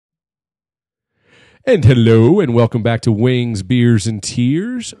And hello, and welcome back to Wings, Beers, and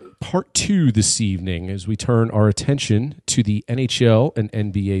Tears, part 2 this evening, as we turn our attention to the NHL and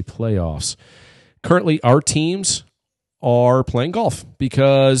NBA playoffs. Currently, our teams are playing golf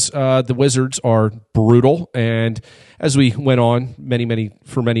because the Wizards are brutal, and as we went on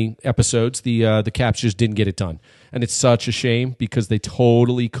for many episodes, the Caps just didn't get it done. And it's such a shame because they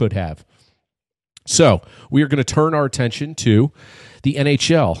totally could have. So, we are going to turn our attention to the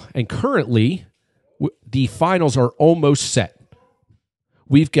NHL, and currently the finals are almost set.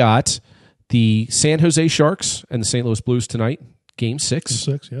 We've got the San Jose Sharks and the St. Louis Blues tonight, Game 6.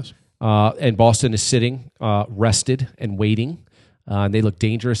 Game 6, yes. And Boston is sitting rested and waiting. And they look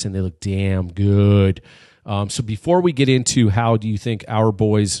dangerous and they look damn good. So before we get into how do you think our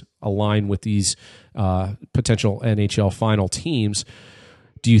boys align with these potential NHL final teams,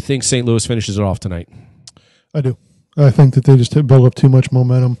 do you think St. Louis finishes it off tonight? I do. I think that they just built up too much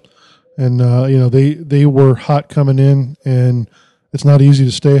momentum. And, they were hot coming in, and it's not easy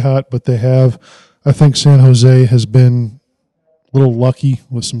to stay hot, but they have. I think San Jose has been a little lucky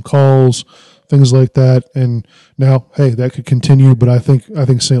with some calls, things like that. And now, hey, that could continue, but I think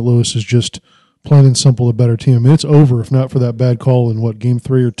St. Louis is just plain and simple a better team. I mean, it's over if not for that bad call in, Game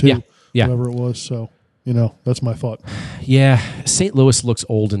 3 or 2, whatever it was. So, that's my thought. Yeah, St. Louis looks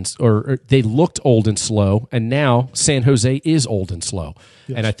old or they looked old and slow, and now San Jose is old and slow.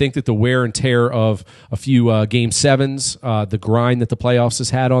 Yes. And I think that the wear and tear of a few Game 7s, the grind that the playoffs has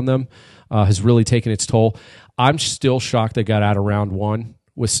had on them, has really taken its toll. I'm still shocked they got out of round 1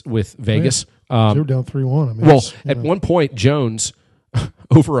 with Vegas. They were down 3-1. At one point, Jones,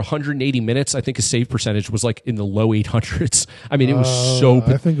 over 180 minutes, I think his save percentage was like in the low 800s. I mean, it was so...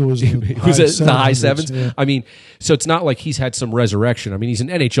 I think it was in the high 7s. Yeah. I mean, so it's not like he's had some resurrection. I mean, he's an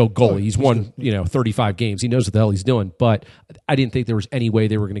NHL goalie. He's won 35 games. He knows what the hell he's doing. But I didn't think there was any way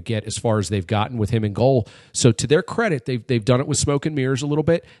they were going to get as far as they've gotten with him in goal. So to their credit, they've done it with smoke and mirrors a little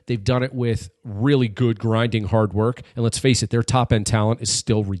bit. They've done it with really good, grinding, hard work. And let's face it, their top-end talent is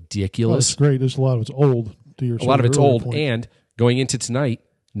still ridiculous. It's great. There's a lot of it's old. A lot of it's old. And going into tonight,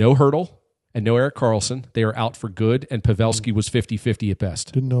 no Hurdle and no Erik Karlsson. They are out for good, and Pavelski was 50-50 at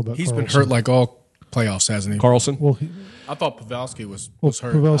best. Didn't know about He's Karlsson. been hurt like all playoffs, hasn't he? Karlsson? Well, I thought Pavelski was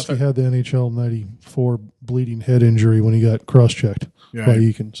hurt. Pavelski had the NHL 94 bleeding head injury when he got cross-checked by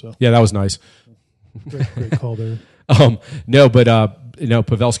Eakin. So. Yeah, that was nice. Great call there.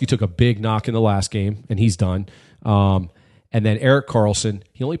 Pavelski took a big knock in the last game, and he's done. And then Erik Karlsson,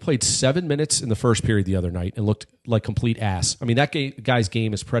 he only played 7 minutes in the first period the other night and looked like complete ass. I mean, that guy's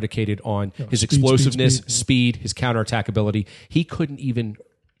game is predicated on his explosiveness, speed, his counterattack ability. He couldn't even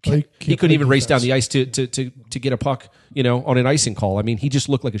race down the ice to get a puck, on an icing call. I mean, he just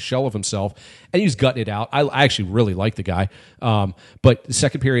looked like a shell of himself, and he was gutting it out. I actually really like the guy. But the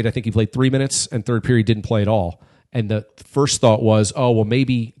second period, I think he played 3 minutes, and third period didn't play at all. And the first thought was,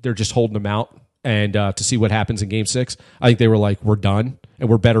 maybe they're just holding him out. And to see what happens in Game 6, I think they were like, we're done, and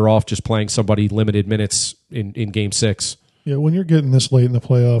we're better off just playing somebody limited minutes in Game 6. Yeah, when you're getting this late in the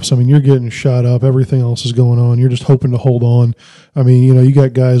playoffs, I mean, you're getting shot up. Everything else is going on. You're just hoping to hold on. I mean, you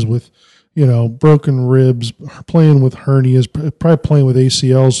got guys with, broken ribs, playing with hernias, probably playing with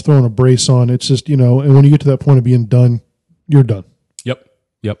ACLs, throwing a brace on. It's just, and when you get to that point of being done, you're done. Yep.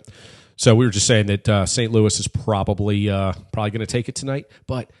 So we were just saying that St. Louis is probably going to take it tonight,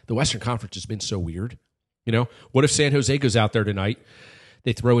 but the Western Conference has been so weird. What if San Jose goes out there tonight?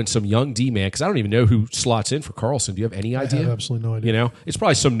 They throw in some young D-man, because I don't even know who slots in for Karlsson. Do you have any idea? I have absolutely no idea. It's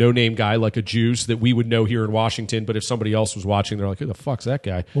probably some no-name guy like a Juice that we would know here in Washington, but if somebody else was watching, they're like, who the fuck's that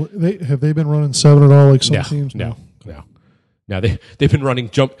guy? Well, have they been running 7 at all like some teams? No. Now, they've been running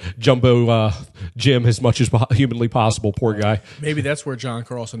jumbo Jim as much as humanly possible. Poor guy. Maybe that's where John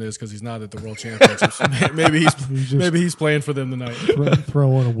Karlsson is, because he's not at the World Championships. maybe he's playing for them tonight.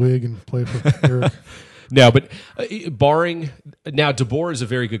 Throw on a wig and play for Eric. No, but barring now, DeBoer is a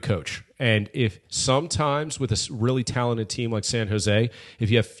very good coach, and if sometimes with a really talented team like San Jose, if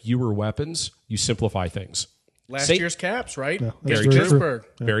you have fewer weapons, you simplify things. Last year's Caps, right? Yeah, very true.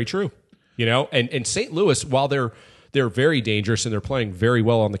 Yeah. Very true. And St. Louis, while they're very dangerous and they're playing very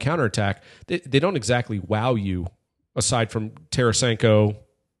well on the counterattack, they don't exactly wow you aside from Tarasenko.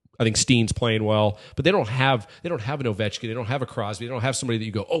 I think Steen's playing well, but they don't have an Ovechkin, they don't have a Crosby, they don't have somebody that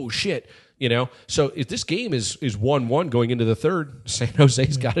you go, oh shit, So if this game is 1-1 going into the third, San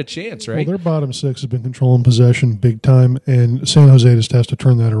Jose's got a chance, right? Well, their bottom 6 has been controlling possession big time, and San Jose just has to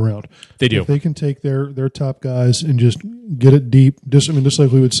turn that around. They do. If they can take their top guys and just get it deep, just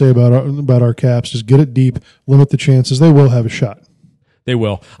like we would say about our Caps, just get it deep, limit the chances. They will have a shot. They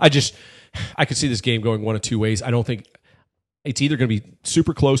will. I could see this game going one of two ways. I don't think it's either going to be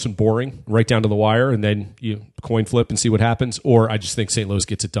super close and boring, right down to the wire, and then you coin flip and see what happens, or I just think St. Louis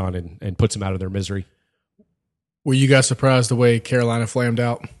gets it done and puts them out of their misery. Were you guys surprised the way Carolina flamed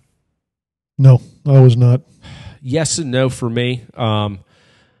out? No, I was not. Yes and no for me.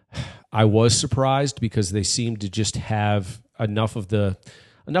 I was surprised because they seemed to just have enough of the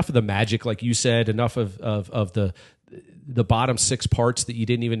magic, like you said, enough of the bottom six parts that you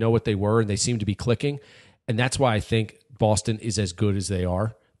didn't even know what they were, and they seemed to be clicking. And that's why I think Boston is as good as they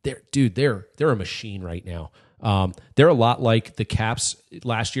are. They're a machine right now. They're a lot like the Caps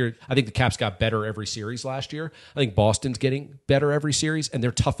last year. I think the Caps got better every series last year. I think Boston's getting better every series, and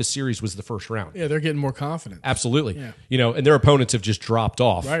their toughest series was the first round. Yeah, they're getting more confident. Absolutely. Yeah. And their opponents have just dropped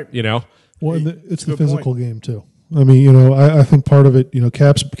off. Right. Well, it's the physical game too. I mean, I think part of it,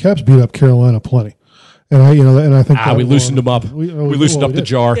 Caps beat up Carolina plenty. And I think we loosened them up. We loosened up the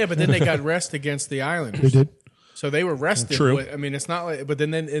jar. Yeah, but then they got rest against the Islanders. They did. So they were rested. True. I mean, it's not like. But then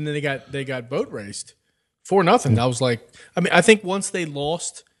they got boat raced 4-0. I was like, I think once they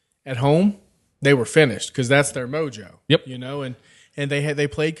lost at home, they were finished because that's their mojo. Yep. And they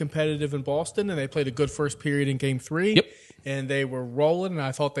played competitive in Boston, and they played a good first period in Game 3. Yep. And they were rolling,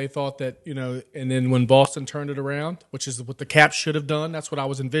 and they thought that, and then when Boston turned it around, which is what the Caps should have done, that's what I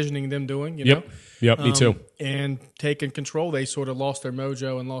was envisioning them doing, Yep, me too. And taking control, they sort of lost their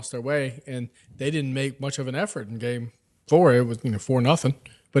mojo and lost their way, and they didn't make much of an effort in Game 4. It was 4-0,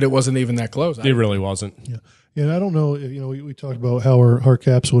 but it wasn't even that close. It really wasn't. Yeah. And I don't know, we talked about how our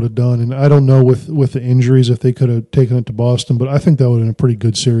Caps would have done, and I don't know with the injuries if they could have taken it to Boston, but I think that would have been a pretty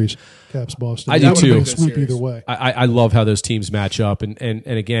good series, Caps-Boston. I do too. Been a sweep either way. I love how those teams match up, and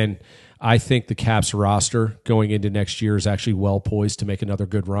again, I think the Caps roster going into next year is actually well poised to make another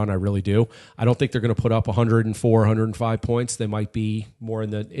good run. I really do. I don't think they're going to put up 104, 105 points. They might be more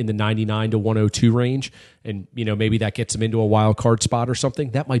in the 99 to 102 range, and maybe that gets them into a wild card spot or something.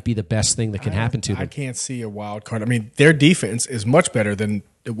 That might be the best thing that can happen to them. I can't see a wild card. I mean, their defense is much better than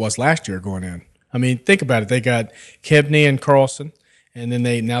it was last year going in. I mean, think about it. They got Kempny and Carlson, and then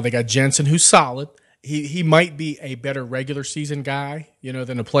they got Jensen, who's solid. He might be a better regular season guy,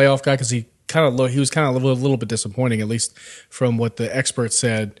 than a playoff guy because he was kind of a little bit disappointing, at least from what the experts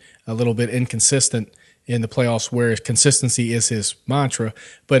said, a little bit inconsistent in the playoffs, where consistency is his mantra.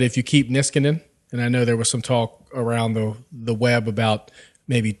 But if you keep Niskanen, and I know there was some talk around the web about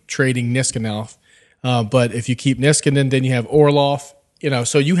maybe trading Niskanen, but if you keep Niskanen, then you have Orlov,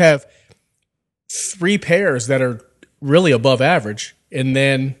 so you have three pairs that are really above average, and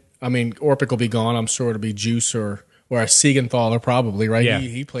then. I mean, Orpik will be gone. I'm sure it'll be Juice or a Siegenthaler probably, right? Yeah.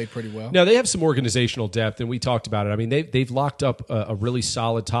 He played pretty well. No, they have some organizational depth, and we talked about it. I mean, they've locked up a really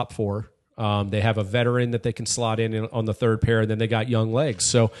solid top four. They have a veteran that they can slot in on the third pair, and then they got young legs.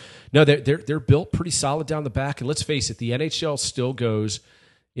 So, no, they're built pretty solid down the back. And let's face it, the NHL still goes,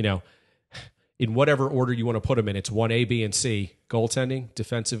 in whatever order you want to put them in. It's 1A, B, and C: goaltending,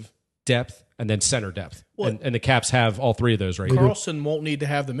 defensive depth, and then center depth. And the Caps have all three of those right now. Carlson won't need to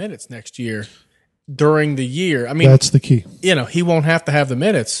have the minutes next year during the year. I mean, that's the key. He won't have to have the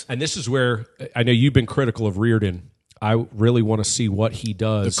minutes. And this is where I know you've been critical of Reardon. I really want to see what he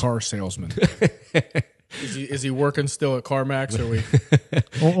does. The car salesman. Is he working still at CarMax? Or we?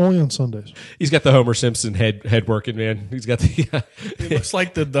 Only on Sundays. He's got the Homer Simpson head working, man. He's got the. He looks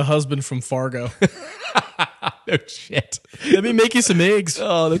like the husband from Fargo. No shit. Let me make you some eggs.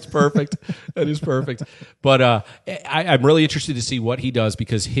 Oh, that's perfect. That is perfect. But I'm really interested to see what he does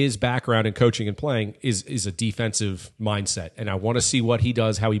because his background in coaching and playing is a defensive mindset, and I want to see what he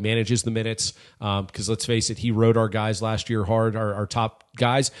does, how he manages the minutes. Because let's face it, he rode our guys last year hard, our top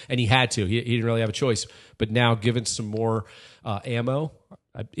guys, and he had to. He didn't really have a choice. But now, given some more ammo,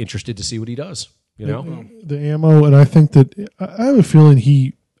 I'm interested to see what he does. The ammo, and I think that I have a feeling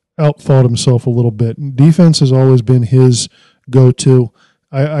he outthought himself a little bit. Defense has always been his go-to.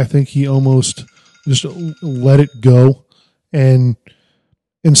 I think he almost just let it go, and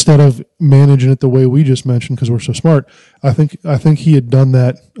instead of managing it the way we just mentioned, because we're so smart, I think he had done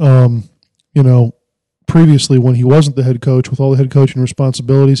that, previously when he wasn't the head coach with all the head coaching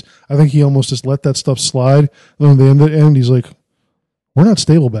responsibilities. I think he almost just let that stuff slide. And at the end, he's like, "We're not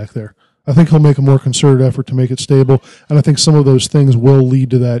stable back there." I think he'll make a more concerted effort to make it stable, and I think some of those things will lead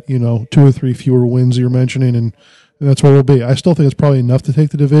to that, 2 or 3 fewer wins you're mentioning, and that's where we'll be. I still think it's probably enough to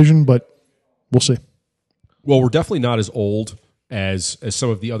take the division, but we'll see. Well, we're definitely not as old as some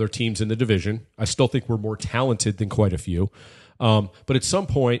of the other teams in the division. I still think we're more talented than quite a few. But at some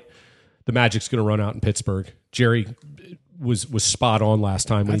point, the Magic's going to run out in Pittsburgh. Jerry was spot on last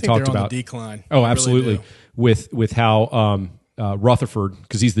time when he talked about the decline. Oh, absolutely. Really with how Rutherford,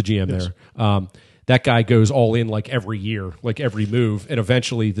 because he's the GM there, that guy goes all in like every year, like every move, and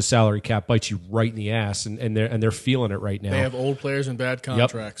eventually the salary cap bites you right in the ass, and they're feeling it right now. They have old players and bad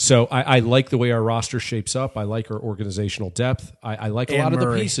contracts. So I like the way our roster shapes up. I like our organizational depth. I like a lot of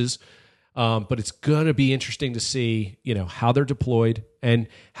the pieces. But it's going to be interesting to see, how they're deployed and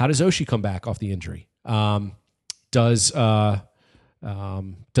how does Oshie come back off the injury? Does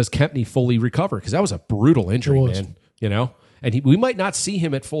Kempney fully recover? Because that was a brutal injury, man. And we might not see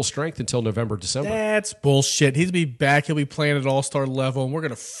him at full strength until November, December. That's bullshit. He'll be back. He'll be playing at all-star level, and we're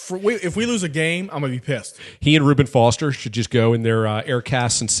gonna. If we lose a game, I'm gonna be pissed. He and Reuben Foster should just go in their air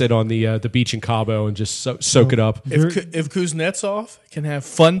casts and sit on the beach in Cabo and just soak it up. If Kuznetsov can have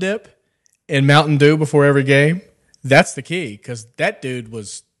Fun Dip and Mountain Dew before every game, that's the key. Because that dude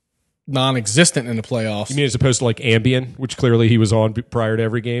was non-existent in the playoffs. You mean as opposed to like Ambien, which clearly he was on prior to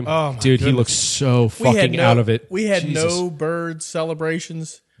every game? Oh, my dude, goodness. He looks so fucking out of it. We had Jesus. no bird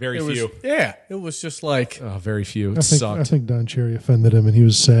celebrations. Very few. It was just like very few. I Sucked. think Don Cherry offended him, and he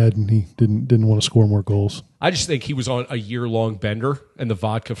was sad, and he didn't want to score more goals. I just think he was on a year-long bender, and the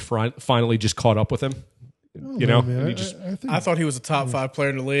vodka finally just caught up with him. Man, I thought he was a top 5 player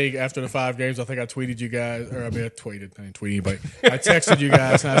in the league after the 5 games. I think I tweeted you guys, I didn't tweet anybody. I texted you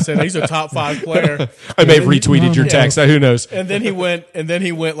guys and I said he's a top 5 player. I may have retweeted your text. Who knows? And then he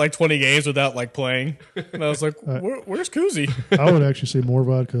went like 20 games without like playing. And I was like, where's Kuzi? I would actually say more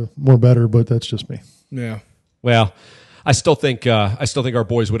vodka, more better, but that's just me. Yeah. Well, I still think our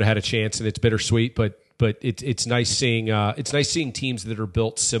boys would have had a chance, and it's bittersweet, but it's nice seeing teams that are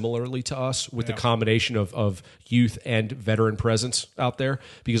built similarly to us with the combination of youth and veteran presence out there,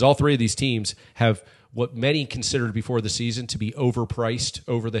 because all 3 of these teams have what many considered before the season to be overpriced,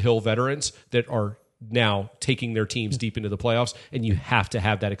 over the hill veterans that are now taking their teams deep into the playoffs, and you have to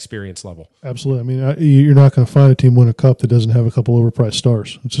have that experience level. Absolutely. I mean, you're not going to find a team win a cup that doesn't have a couple overpriced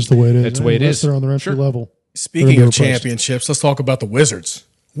stars. It's just the way it is. That's the way it is. They're on their entry level. Speaking of championships, let's talk about the Wizards.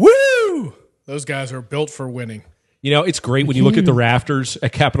 Woo! Those guys are built for winning. It's great when you look at the rafters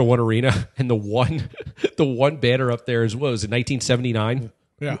at Capital One Arena, and the one banner up there is, what was it, 1979?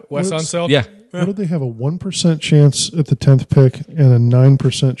 Yeah, Wes Unseld. Yeah. What did they have, a 1% chance at the 10th pick and a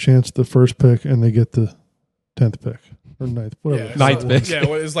 9% chance at the first pick, and they get the 10th pick? Or ninth, whatever. Yeah, Ninth pick. Yeah,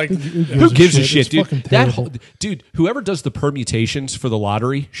 well, it's like Who gives a shit, It's dude? fucking Dude, whoever does the permutations for the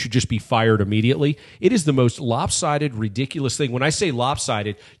lottery should just be fired immediately. It is the most lopsided, ridiculous thing. When I say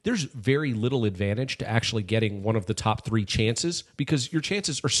lopsided, there's very little advantage to actually getting one of the top 3 chances, because your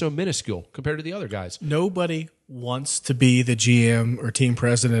chances are so minuscule compared to the other guys. nobody wants to be the GM or team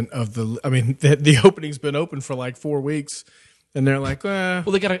president of the. I mean, the opening's been open for like 4 weeks. And they're like, well,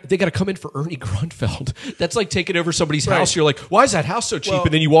 they gotta come in for Ernie Grunfeld. That's like taking over somebody's house. You're like, why is that house so cheap?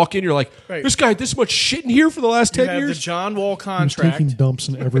 And then you walk in, you're like, this guy had this much shit in here for the last 10 you have years. the John Wall He's contract. taking dumps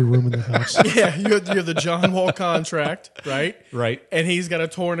in every room in the house. Yeah, you have the John Wall contract, right? Right. And he's got a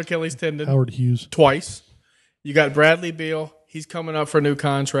torn Achilles tendon Howard Hughes. twice. You got Bradley Beal. He's coming up for a new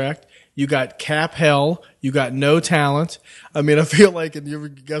contract. You got cap hell. You got no talent. I mean, I feel like, and you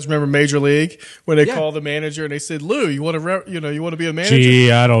guys remember Major League when they called the manager and they said, "Lou, you want to be a manager?"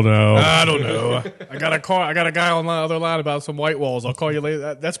 Gee, I don't know. I don't know. I got a guy on the other line about some white walls. I'll call you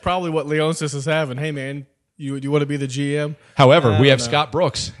later. That's probably what Leonsis is having. Hey, man, you want to be the GM? However, we have Scott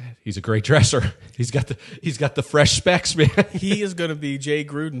Brooks. He's a great dresser. He's got the fresh specs, man. He is going to be Jay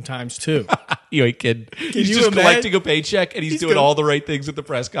Gruden times 2. You ain't kidding. He's you just imagine? collecting a paycheck, and he's doing gonna- all the right things at the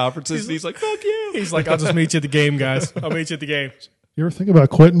press conferences. And he's like, "Fuck you." He's like, "I'll just meet you at the game, guys. I'll meet you at the game." You ever think about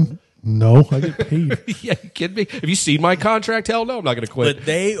quitting? No, I get paid. Yeah, you kidding me? Have you seen my contract? Hell no, I'm not going to quit. But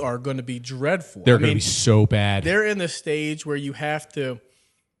they are going to be dreadful. They're going to be so bad. They're in the stage where you have to.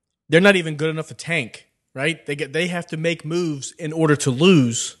 They're not even good enough to tank, right? They have to make moves in order to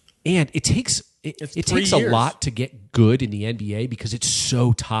lose. And it takes it 3 takes a years. lot to get good in the NBA, because it's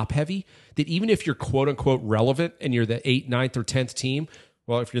so top heavy that even if you're quote unquote relevant and you're the 8th, 9th, or 10th team,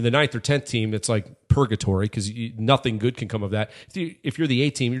 well, if you're the 9th or 10th team, it's like purgatory, because nothing good can come of that. If you're the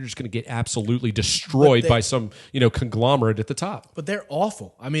 8th team, you're just going to get absolutely destroyed by some conglomerate at the top. But they're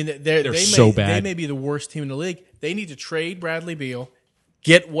awful. I mean, they're so bad. They may be the worst team in the league. They need to trade Bradley Beal,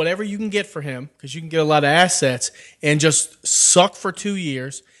 get whatever you can get for him, because you can get a lot of assets, and just suck for 2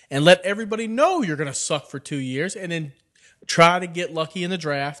 years and let everybody know you're going to suck for 2 years, and then try to get lucky in the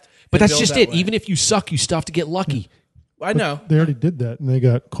draft. But and that's build just that it. way. Even if you suck, you still have to get lucky. I know. They already did that, and they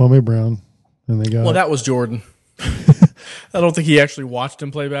got Kwame Brown, and they got Well, that was Jordan. I don't think he actually watched him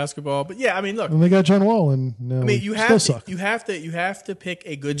play basketball, but yeah, I mean, look. and they got John Wall, and now I mean, you still have suck. you have to pick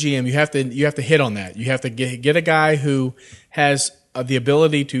a good GM. You have to hit on that. You have to get a guy who has the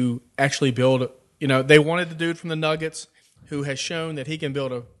ability to actually build. They wanted the dude from the Nuggets who has shown that he can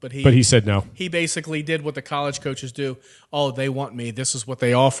build a. But he said no. He basically did what the college coaches do. Oh, they want me. This is what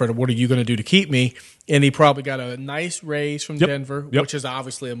they offered. What are you going to do to keep me? And he probably got a nice raise from Denver, which is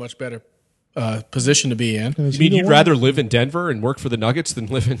obviously a much better position to be in. You mean you'd rather live in Denver and work for the Nuggets than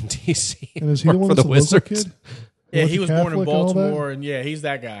live in D.C. And is he work the one for the that's a local Wizards? kid? Yeah, he was born in Catholic and all that? Baltimore, and yeah, he's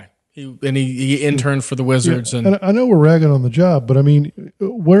that guy. He interned for the Wizards, And I know we're ragging on the job, but I mean,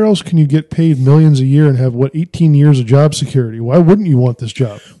 where else can you get paid millions a year and have 18 years of job security? Why wouldn't you want this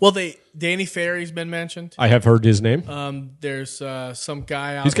job? well, Danny Ferry's been mentioned. I have heard his name. There's some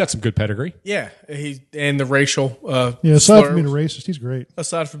guy out. He's got some good pedigree. Yeah, and the racial. Yeah, aside slurs. from being a racist, he's great.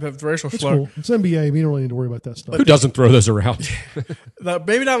 Aside from the racial It's slur, cool. It's NBA. We don't really need to worry about that stuff. Who doesn't throw those around?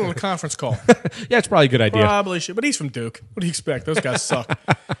 maybe not on a conference call. Yeah, it's probably a good idea. Probably should, but he's from Duke. What do you expect? Those guys suck.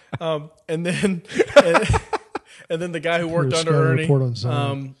 And then the guy who worked Here's under Scott Ernie report on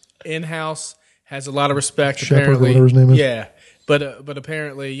Zion. in house has a lot of respect. Shepherd, apparently, whatever his name is. Yeah, but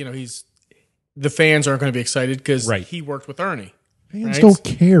apparently, the fans aren't going to be excited because Right. he worked with Ernie. Fans right? don't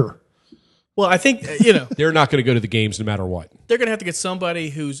care. Well, I think They're not going to go to the games no matter what. they're going to have to get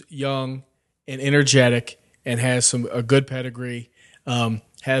somebody who's young and energetic and has a good pedigree,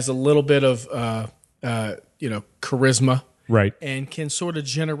 has a little bit of charisma, Right. and can sort of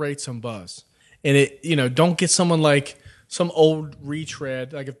generate some buzz. And don't get someone like some old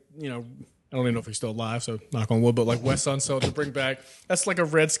retread, like I don't even know if he's still alive, so knock on wood, but like Wes Unseld to bring back, that's like a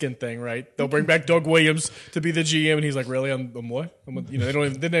Redskin thing, right? They'll bring back Doug Williams to be the GM, and he's like, really? I'm what?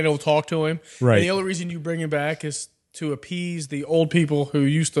 They don't talk to him. Right. And the only reason you bring him back is to appease the old people who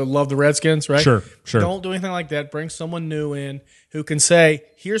used to love the Redskins, right? Sure. Don't do anything like that. Bring someone new in who can say,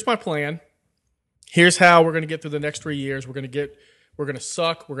 here's my plan. Here's how we're going to get through the next 3 years. We're going to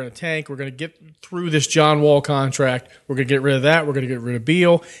suck. We're going to tank. We're going to get through this John Wall contract. We're going to get rid of that. We're going to get rid of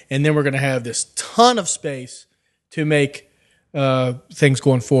Beal. And then we're going to have this ton of space to make things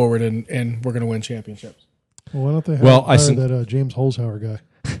going forward, and we're going to win championships. Well, why don't they I hire that James Holzhauer guy?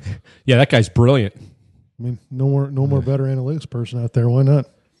 Yeah, that guy's brilliant. I mean, no more better analytics person out there. Why not?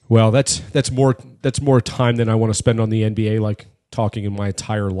 Well, that's more time than I want to spend on the NBA, like talking in my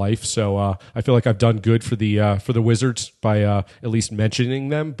entire life. So I feel like I've done good for the Wizards by at least mentioning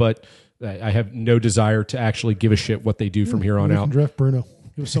them, but I have no desire to actually give a shit what they do from here on We out. can draft Bruno.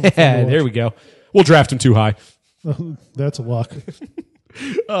 Give us something Yeah, there we go. We'll draft him too high. That's a lock.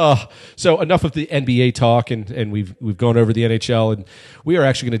 So enough of the NBA talk, and we've gone over the NHL, and we are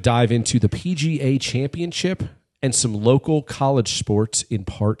actually going to dive into the PGA Championship and some local college sports in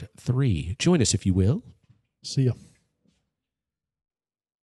part 3. Join us if you will. See ya.